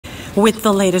With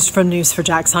the latest from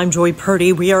News4JAX, I'm Joy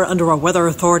Purdy. We are under a weather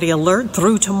authority alert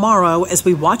through tomorrow as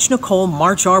we watch Nicole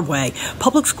march our way.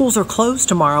 Public schools are closed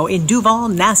tomorrow in Duval,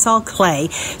 Nassau, Clay,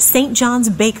 St. John's,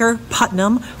 Baker,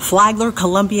 Putnam, Flagler,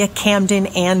 Columbia, Camden,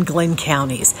 and Glenn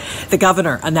counties. The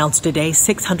governor announced today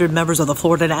 600 members of the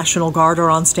Florida National Guard are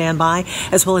on standby,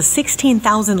 as well as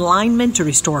 16,000 linemen to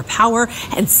restore power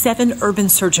and 7 urban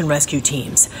search and rescue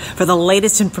teams. For the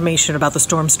latest information about the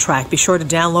storm's track, be sure to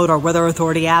download our Weather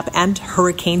Authority app and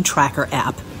Hurricane Tracker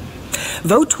app.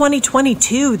 Vote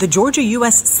 2022, the Georgia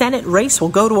U.S. Senate race will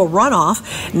go to a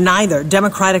runoff. Neither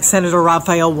Democratic Senator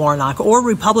Raphael Warnock or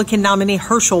Republican nominee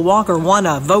Herschel Walker won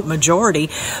a vote majority.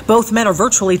 Both men are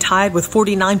virtually tied with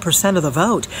 49% of the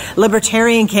vote.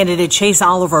 Libertarian candidate Chase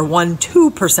Oliver won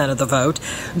 2% of the vote.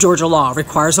 Georgia law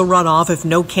requires a runoff if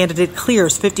no candidate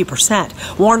clears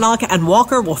 50%. Warnock and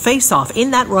Walker will face off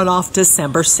in that runoff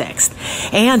December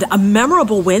 6th. And a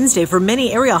memorable Wednesday for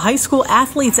many area high school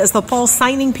athletes as the fall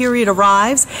signing period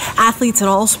arrives. Athletes in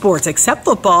all sports except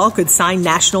football could sign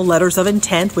national letters of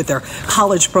intent with their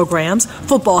college programs.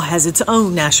 Football has its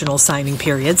own national signing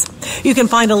periods. You can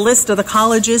find a list of the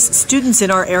colleges students in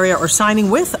our area are signing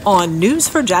with on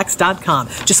news4jax.com.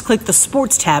 Just click the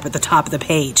sports tab at the top of the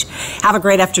page. Have a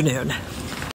great afternoon.